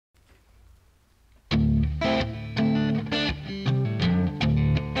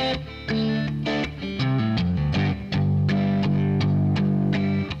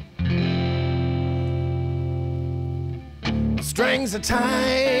Springs of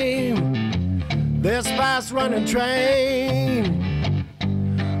time, this fast running train,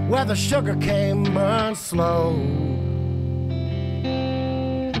 where the sugar cane burns slow.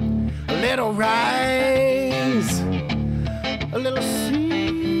 A little rice, a little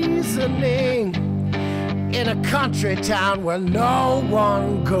seasoning, in a country town where no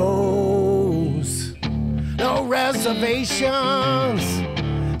one goes. No reservations,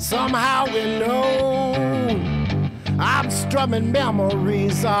 somehow we know. I'm strumming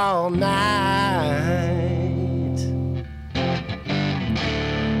memories all night.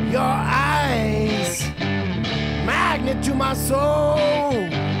 Your eyes, magnet to my soul.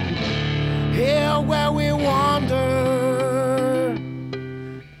 Here where we wander,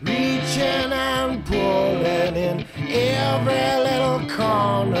 reaching and pulling in every little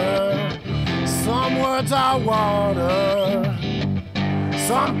corner. Some words are water,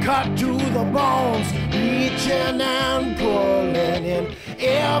 some cut to the bones, reaching and pulling in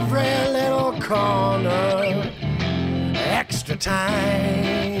every little corner. Extra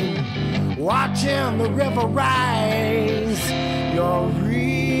time, watching the river rise. You're reaching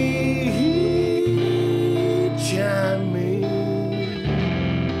me.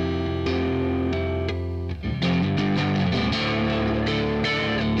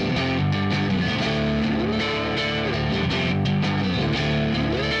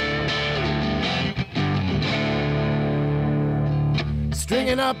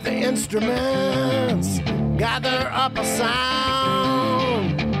 Stringing up the instruments, gather up a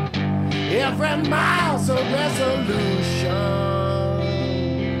sound. Every mile's a resolution.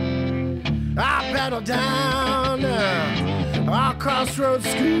 I pedal down, our crossroads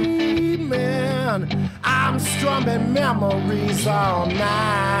screaming. I'm strumming memories all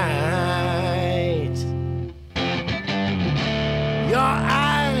night. Your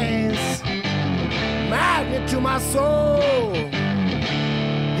eyes, magnet to my soul.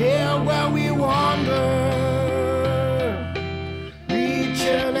 Here where we wander,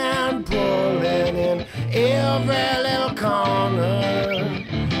 reaching and pulling in every little corner.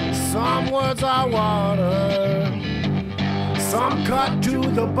 Some words are water, some cut to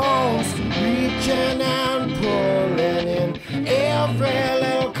the bones, reaching and pulling in every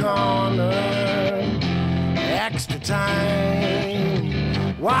little corner. Extra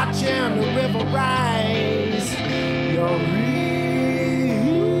time, watching the river rise. You're reaching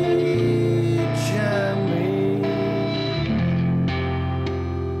me.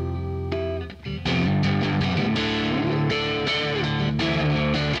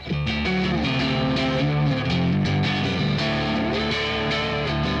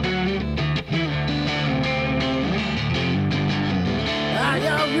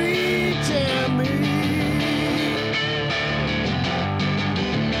 You're reaching me.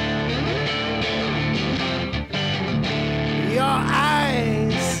 Your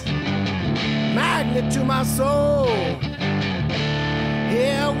eyes, magnet to my soul.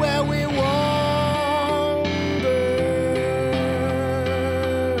 Here where we wander,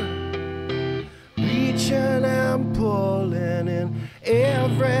 reaching and pulling in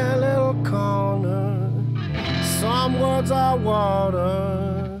every little corner. Some words are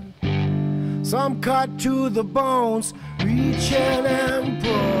water, some cut to the bones, reaching and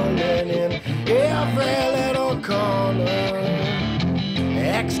pulling in every little corner.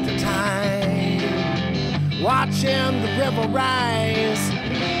 Extra time, watching the river rise.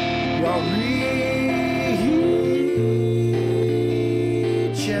 You're